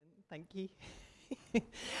Thank you.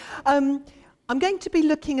 I'm going to be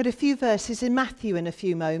looking at a few verses in Matthew in a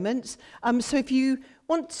few moments. So if you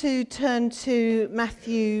want to turn to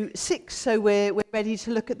Matthew 6, so we're ready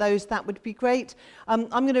to look at those, that would be great. I'm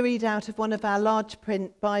going to read out of one of our large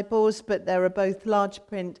print Bibles, but there are both large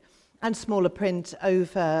print and smaller print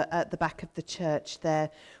over at the back of the church there.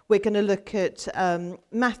 We're going to look at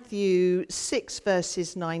Matthew 6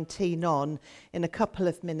 verses 19 on in a couple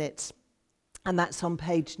of minutes. And that's on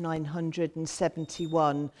page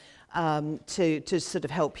 971 to sort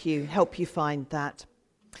of help you find that.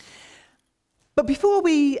 But before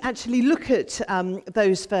we actually look at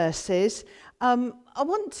those verses, I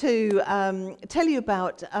want to tell you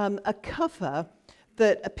about a cover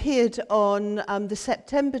that appeared on the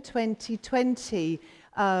September 2020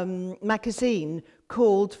 magazine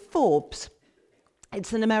called Forbes.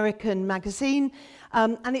 It's an American magazine,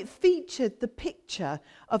 and it featured the picture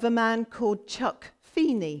of a man called Chuck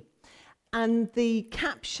Feeney. And the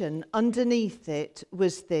caption underneath it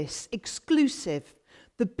was this: exclusive,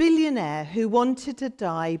 the billionaire who wanted to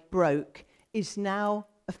die broke is now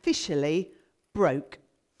officially broke.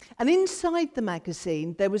 And inside the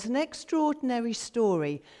magazine, there was an extraordinary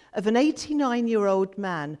story of an 89-year-old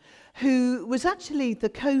man who was actually the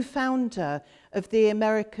co-founder of the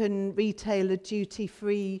American retailer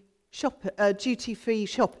duty-free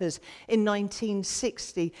shoppers in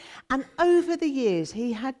 1960. And over the years,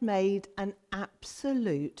 he had made an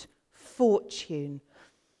absolute fortune.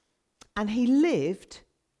 And he lived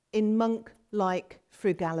in monk-like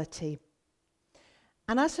frugality.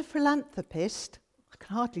 And as a philanthropist, I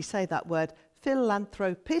can hardly say that word,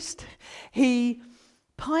 philanthropist, he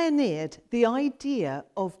pioneered the idea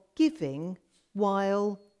of giving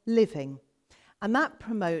while living. And that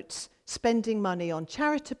promotes spending money on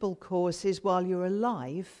charitable causes while you're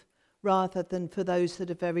alive, rather than for those that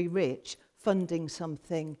are very rich, funding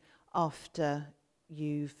something after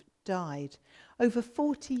you've died. Over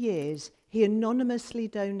 40 years, he anonymously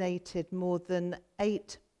donated more than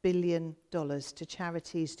 $8 billion to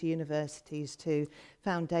charities, to universities, to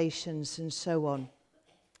foundations, and so on.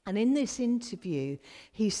 And in this interview,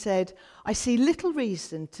 he said, "I see little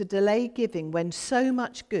reason to delay giving when so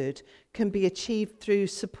much good can be achieved through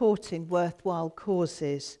supporting worthwhile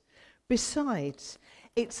causes. Besides,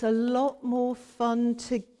 it's a lot more fun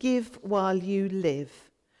to give while you live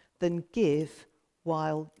than give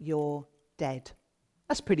while you're dead."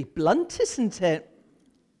 That's pretty blunt, isn't it?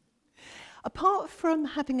 Apart from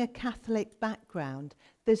having a Catholic background,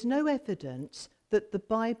 there's no evidence that the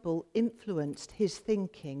Bible influenced his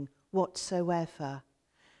thinking whatsoever.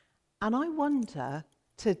 And I wonder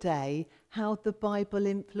today how the Bible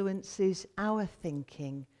influences our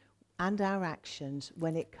thinking and our actions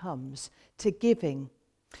when it comes to giving.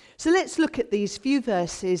 So let's look at these few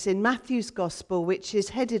verses in Matthew's Gospel, which is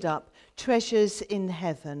headed up Treasures in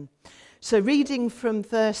Heaven. So reading from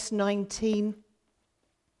verse 19,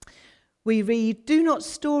 we read, "Do not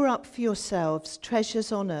store up for yourselves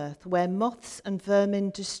treasures on earth where moths and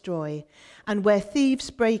vermin destroy and where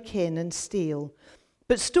thieves break in and steal.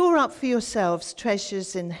 But store up for yourselves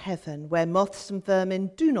treasures in heaven where moths and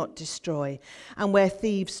vermin do not destroy and where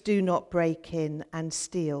thieves do not break in and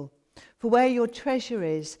steal. For where your treasure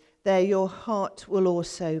is, there your heart will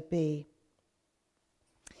also be."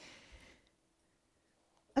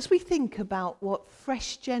 As we think about what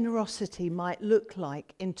fresh generosity might look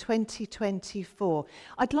like in 2024,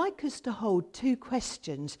 I'd like us to hold two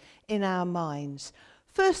questions in our minds.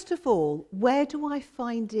 First of all, where do I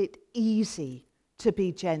find it easy to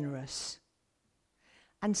be generous?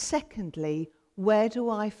 And secondly, where do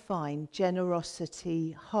I find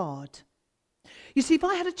generosity hard? You see, if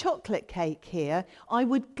I had a chocolate cake here, I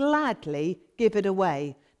would gladly give it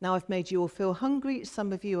away. Now, I've made you all feel hungry.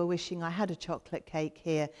 Some of you are wishing I had a chocolate cake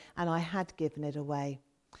here and I had given it away.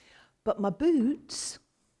 But my boots,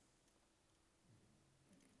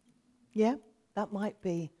 yeah, that might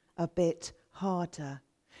be a bit harder.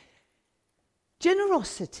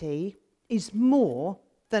 Generosity is more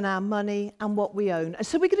than our money and what we own. And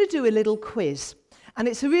so we're going to do a little quiz. And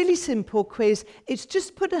it's a really simple quiz. It's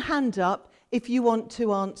just put a hand up if you want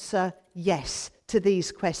to answer yes to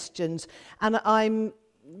these questions. And I'm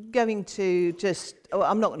going to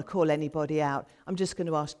I'm not going to call anybody out. I'm just going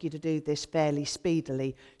to ask you to do this fairly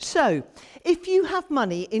speedily. So, if you have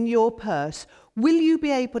money in your purse, will you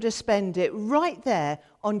be able to spend it right there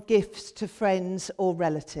on gifts to friends or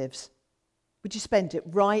relatives? Would you spend it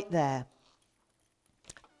right there?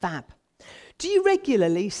 Fab. Do you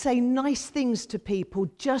regularly say nice things to people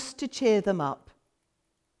just to cheer them up?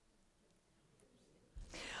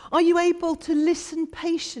 Are you able to listen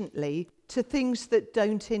patiently to things that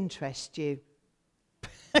don't interest you?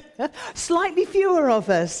 Slightly fewer of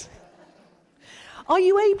us. Are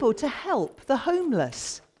you able to help the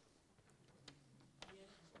homeless?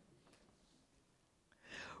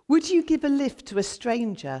 Would you give a lift to a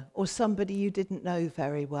stranger or somebody you didn't know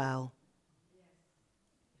very well?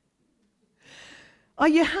 Are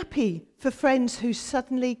you happy for friends who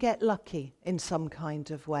suddenly get lucky in some kind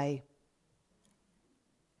of way?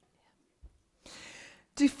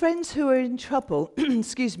 Do friends who are in trouble,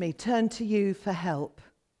 turn to you for help?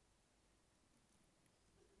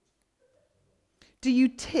 Do you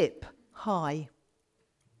tip high?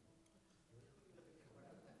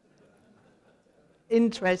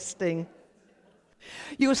 Interesting.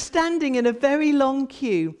 You're standing in a very long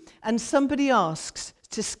queue and somebody asks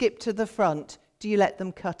to skip to the front. Do you let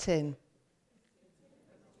them cut in?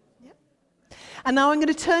 Yep. And now I'm going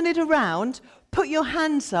to turn it around. Put your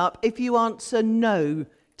hands up if you answer no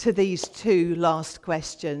to these two last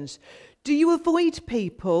questions. Do you avoid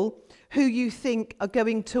people who you think are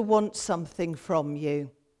going to want something from you?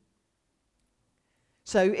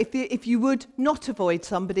 So if you would not avoid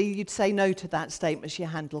somebody, you'd say no to that statement as your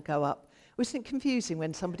hand will go up. Isn't it confusing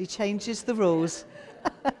when somebody changes the rules?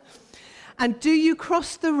 And do you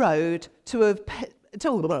cross the road to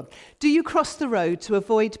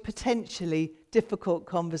avoid potentially difficult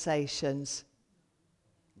conversations?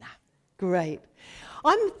 Nah, great.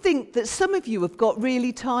 I think that some of you have got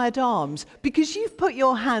really tired arms because you've put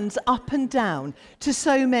your hands up and down to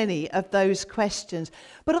so many of those questions.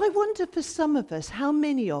 But I wonder for some of us, how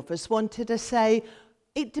many of us wanted to say,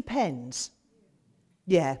 it depends.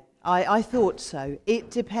 Yeah, I thought so. It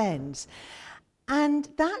depends. And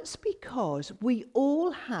that's because we all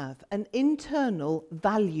have an internal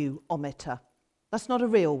valueometer. That's not a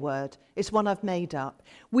real word. It's one I've made up.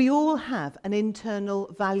 We all have an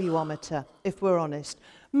internal valueometer, if we're honest.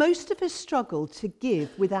 Most of us struggle to give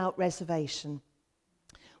without reservation.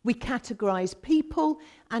 We categorize people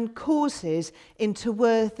and causes into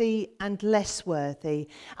worthy and less worthy.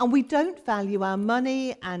 And we don't value our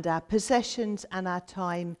money and our possessions and our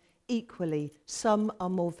time equally. Some are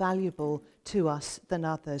more valuable to us than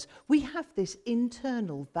others. We have this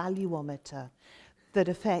internal valueometer that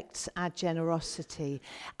affects our generosity.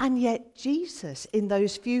 And yet Jesus, in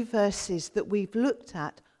those few verses that we've looked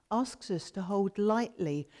at, asks us to hold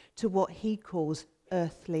lightly to what he calls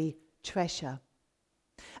earthly treasure.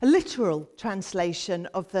 A literal translation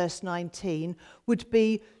of verse 19 would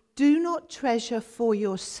be, do not treasure for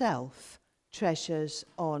yourself treasures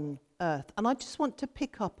on earth. And I just want to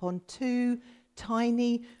pick up on two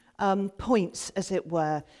tiny points, as it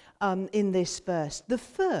were, in this verse. The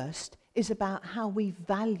first is about how we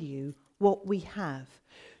value what we have.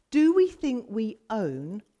 Do we think we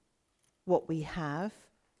own what we have,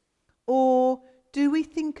 or do we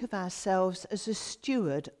think of ourselves as a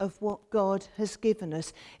steward of what God has given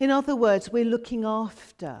us? In other words, we're looking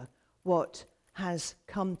after what has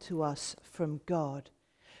come to us from God.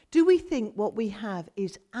 Do we think what we have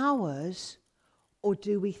is ours, or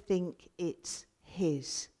do we think it's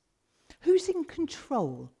his? Who's in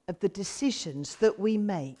control of the decisions that we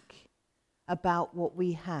make about what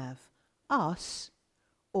we have, us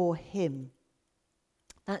or him?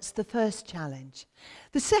 That's the first challenge.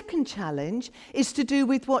 The second challenge is to do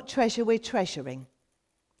with what treasure we're treasuring.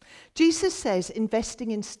 Jesus says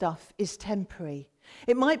investing in stuff is temporary.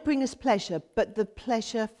 It might bring us pleasure, but the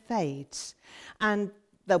pleasure fades. And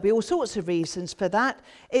there'll be all sorts of reasons for that.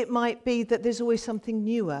 It might be that there's always something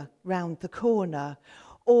newer round the corner.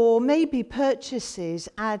 Or maybe purchases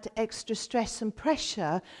add extra stress and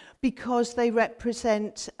pressure because they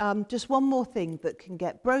represent just one more thing that can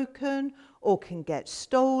get broken or can get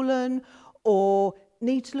stolen or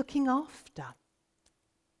needs looking after.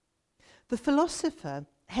 The philosopher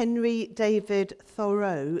Henry David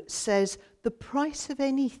Thoreau says the price of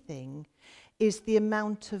anything is the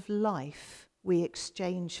amount of life we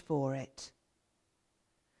exchange for it.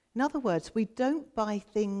 In other words, we don't buy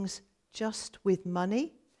things just with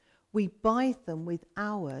money, we buy them with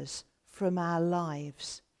hours from our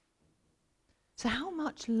lives. So how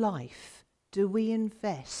much life do we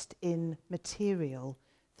invest in material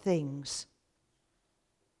things?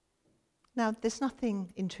 Now, there's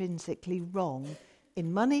nothing intrinsically wrong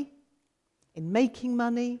in money, in making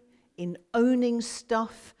money, in owning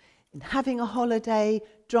stuff, in having a holiday,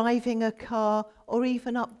 driving a car, or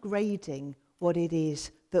even upgrading what it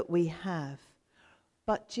is that we have.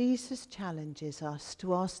 But Jesus challenges us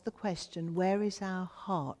to ask the question, where is our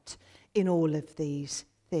heart in all of these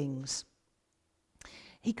things?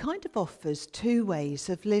 He kind of offers two ways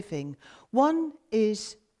of living. One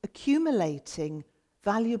is accumulating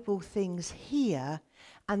valuable things here,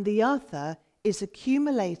 and the other is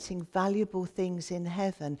accumulating valuable things in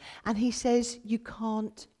heaven. And he says you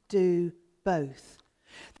can't do both.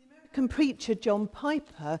 The American preacher John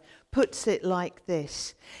Piper puts it like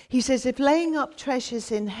this. He says, if laying up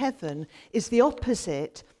treasures in heaven is the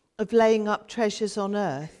opposite of laying up treasures on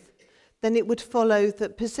earth, then it would follow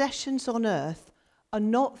that possessions on earth are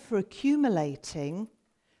not for accumulating,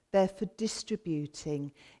 they're for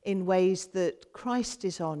distributing in ways that Christ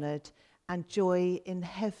is honoured and joy in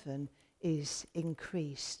heaven is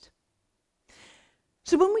increased.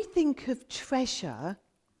 So when we think of treasure,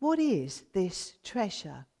 what is this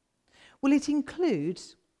treasure? Well, it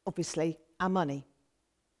includes, obviously, our money.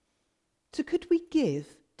 So could we give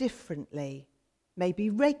differently,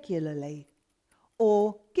 maybe regularly,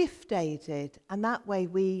 or gift aided, and that way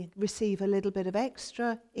we receive a little bit of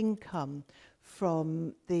extra income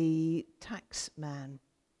from the tax man?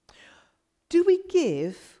 Do we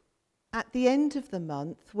give at the end of the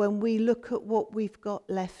month when we look at what we've got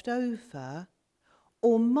left over,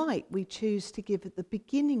 or might we choose to give at the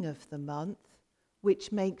beginning of the month,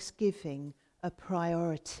 which makes giving a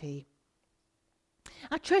priority?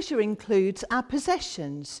 Our treasure includes our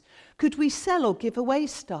possessions. Could we sell or give away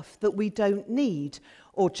stuff that we don't need,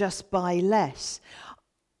 or just buy less?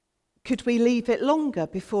 Could we leave it longer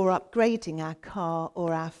before upgrading our car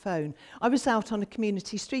or our phone? I was out on a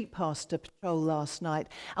community street pastor patrol last night,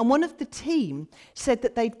 and one of the team said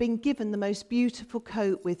that they'd been given the most beautiful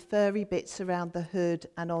coat with furry bits around the hood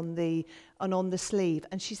and on the sleeve,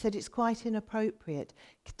 and she said it's quite inappropriate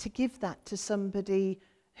to give that to somebody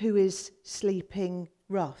who is sleeping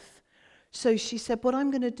rough. So she said, what I'm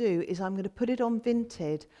going to do is I'm going to put it on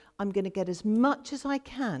Vinted. I'm going to get as much as I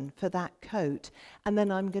can for that coat, and then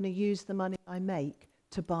I'm going to use the money I make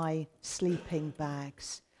to buy sleeping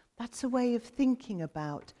bags. That's a way of thinking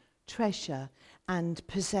about treasure and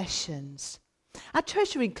possessions. Our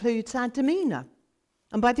treasure includes our demeanour.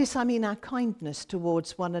 And by this I mean our kindness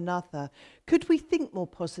towards one another. Could we think more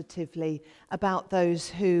positively about those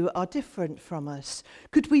who are different from us?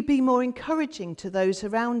 Could we be more encouraging to those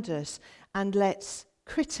around us and less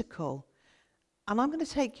critical? And I'm going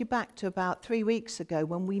to take you back to about 3 weeks ago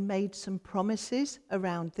when we made some promises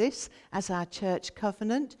around this as our church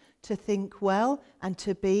covenant, to think well and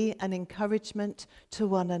to be an encouragement to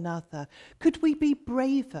one another. Could we be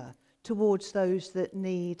braver towards those that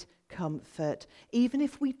need comfort, even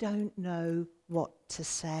if we don't know what to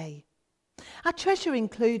say? Our treasure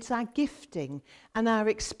includes our gifting and our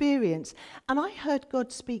experience. And I heard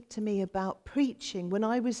God speak to me about preaching when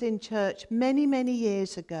I was in church many, many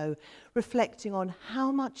years ago, reflecting on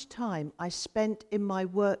how much time I spent in my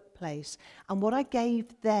workplace and what I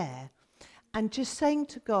gave there, and just saying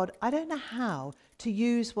to God, I don't know how to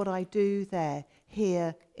use what I do there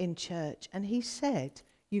here in church. And he said,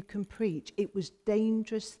 you can preach. It was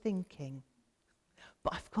dangerous thinking,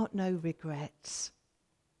 but I've got no regrets.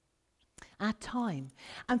 Our time.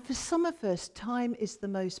 And for some of us, time is the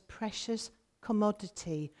most precious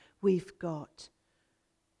commodity we've got.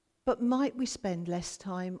 But might we spend less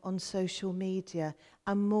time on social media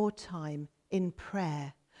and more time in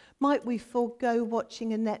prayer? Might we forego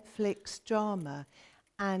watching a Netflix drama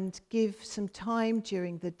and give some time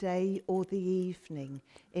during the day or the evening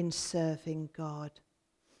in serving God?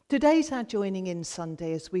 Today's our joining in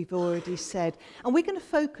Sunday, as we've already said, and we're going to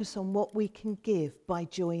focus on what we can give by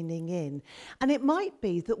joining in. And it might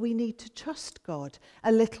be that we need to trust God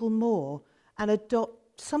a little more and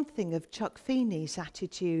adopt something of Chuck Feeney's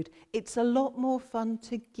attitude. It's a lot more fun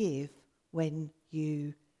to give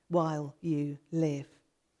while you live.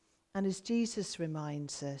 And as Jesus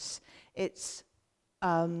reminds us, it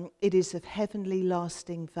is of heavenly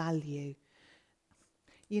lasting value.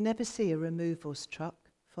 You never see a removals truck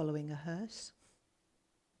following a hearse.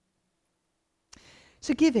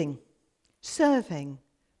 So giving, serving,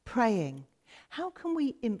 praying. How can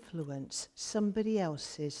we influence somebody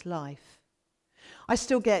else's life? I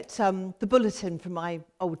still get the bulletin from my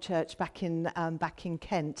old church back in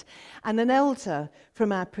Kent, and an elder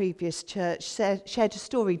from our previous church shared a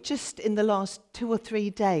story just in the last 2 or 3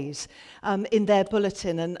 days in their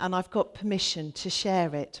bulletin, and I've got permission to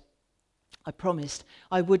share it. I promised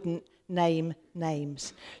I wouldn't name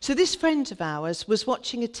names. So this friend of ours was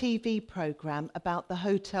watching a TV programme about the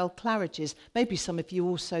Hotel Claridge's. Maybe some of you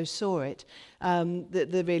also saw it,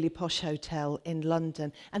 the really posh hotel in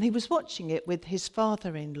London. And he was watching it with his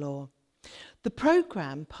father-in-law. The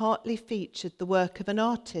programme partly featured the work of an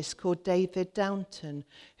artist called David Downton,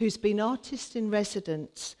 who's been artist in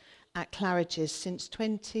residence at Claridge's since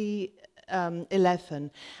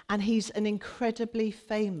 2011. And he's an incredibly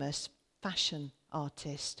famous fashion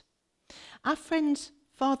artist. Our friend's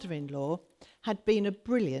father-in-law had been a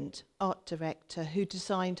brilliant art director who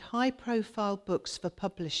designed high-profile books for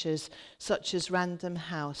publishers such as Random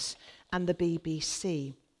House and the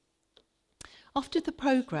BBC. After the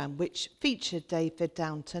programme, which featured David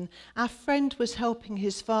Downton, our friend was helping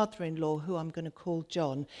his father-in-law, who I'm going to call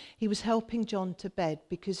John. He was helping John to bed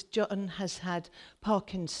because John has had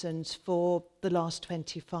Parkinson's for the last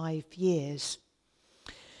 25 years.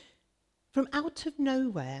 From out of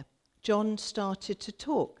nowhere, John started to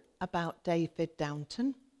talk about David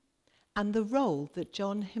Downton and the role that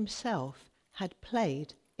John himself had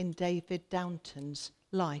played in David Downton's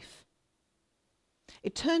life.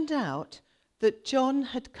 It turned out that John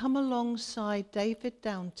had come alongside David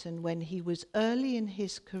Downton when he was early in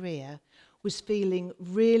his career, was feeling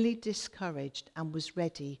really discouraged and was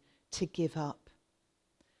ready to give up.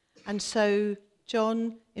 And so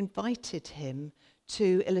John invited him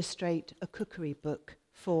to illustrate a cookery book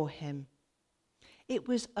for him. It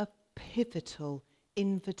was a pivotal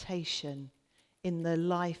invitation in the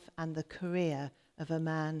life and the career of a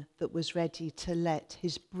man that was ready to let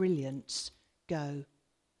his brilliance go.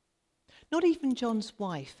 Not even John's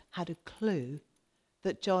wife had a clue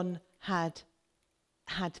that John had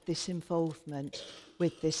this involvement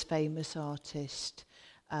with this famous artist,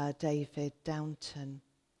 David Downton.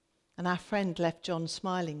 And our friend left John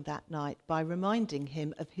smiling that night by reminding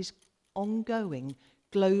him of his ongoing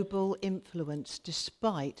global influence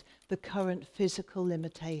despite the current physical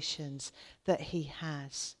limitations that he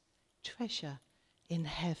has. Treasure in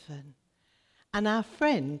heaven. And our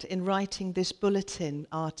friend, in writing this bulletin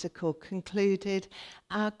article, concluded,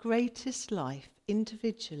 our greatest life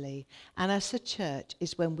individually and as a church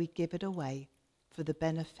is when we give it away for the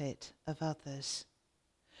benefit of others.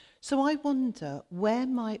 So I wonder, where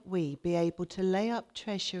might we be able to lay up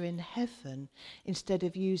treasure in heaven instead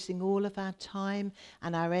of using all of our time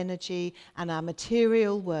and our energy and our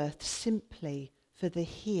material worth simply for the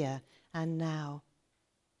here and now?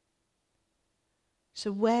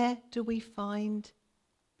 So where do we find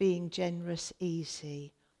being generous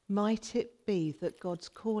easy? Might it be that God's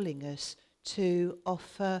calling us to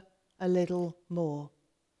offer a little more?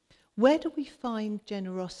 Where do we find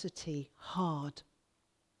generosity hard?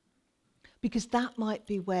 Because that might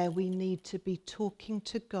be where we need to be talking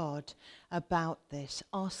to God about this,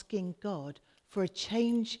 asking God for a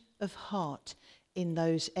change of heart in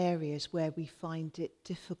those areas where we find it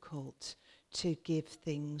difficult to give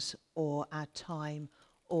things or our time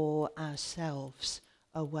or ourselves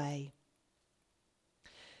away.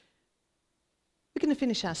 We're going to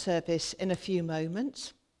finish our service in a few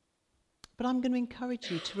moments, but I'm going to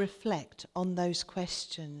encourage you to reflect on those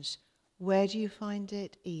questions. Where do you find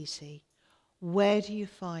it easy? Where do you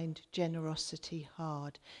find generosity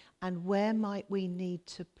hard? And where might we need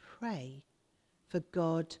to pray for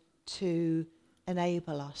God to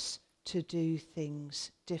enable us to do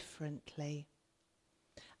things differently?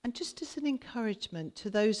 And just as an encouragement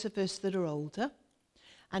to those of us that are older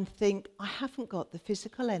and think, I haven't got the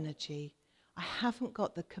physical energy, I haven't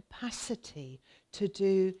got the capacity to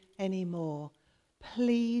do any more,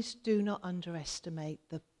 please do not underestimate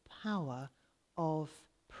the power of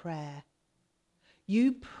prayer.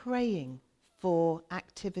 You praying for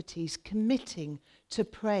activities, committing to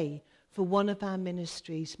pray for one of our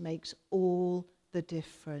ministries makes all the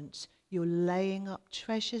difference. You're laying up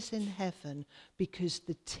treasures in heaven because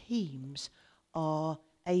the teams are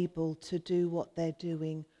able to do what they're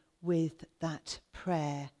doing with that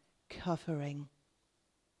prayer covering.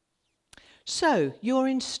 So, your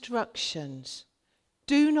instructions.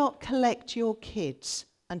 Do not collect your kids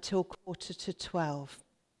until 11:45.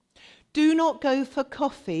 Do not go for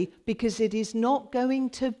coffee because it is not going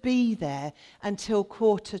to be there until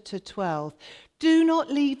 11:45. Do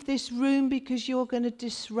not leave this room because you're going to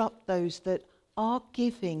disrupt those that are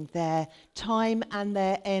giving their time and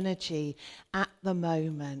their energy at the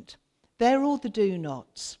moment. They're all the do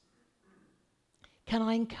nots. Can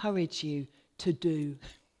I encourage you to do?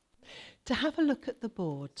 To have a look at the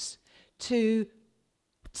boards, to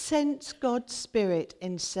sense God's Spirit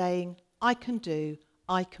in saying, I can do,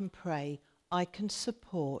 I can pray, I can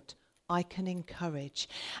support, I can encourage.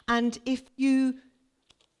 And if you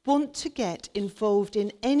want to get involved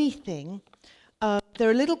in anything, there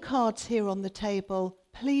are little cards here on the table.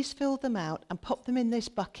 Please fill them out and pop them in this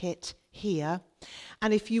bucket here.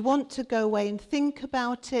 And if you want to go away and think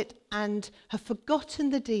about it and have forgotten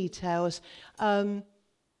the details,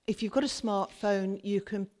 if you've got a smartphone, you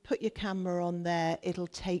can put your camera on there. It'll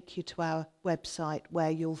take you to our website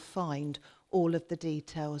where you'll find all of the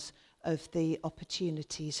details of the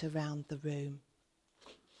opportunities around the room.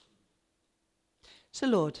 So,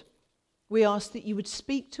 Lord, we ask that you would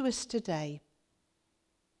speak to us today.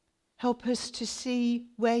 Help us to see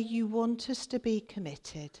where you want us to be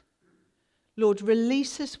committed. Lord,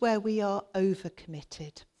 release us where we are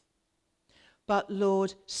overcommitted. But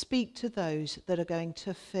Lord, speak to those that are going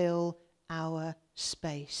to fill our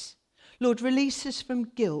space. Lord, release us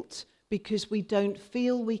from guilt because we don't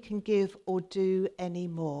feel we can give or do any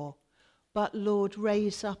more. But Lord,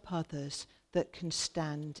 raise up others that can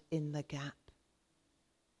stand in the gap.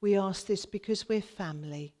 We ask this because we're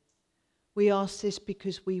family. We ask this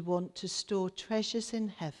because we want to store treasures in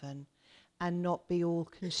heaven and not be all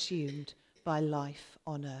consumed by life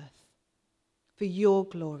on earth. For your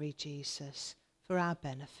glory, Jesus, for our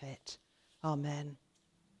benefit. Amen.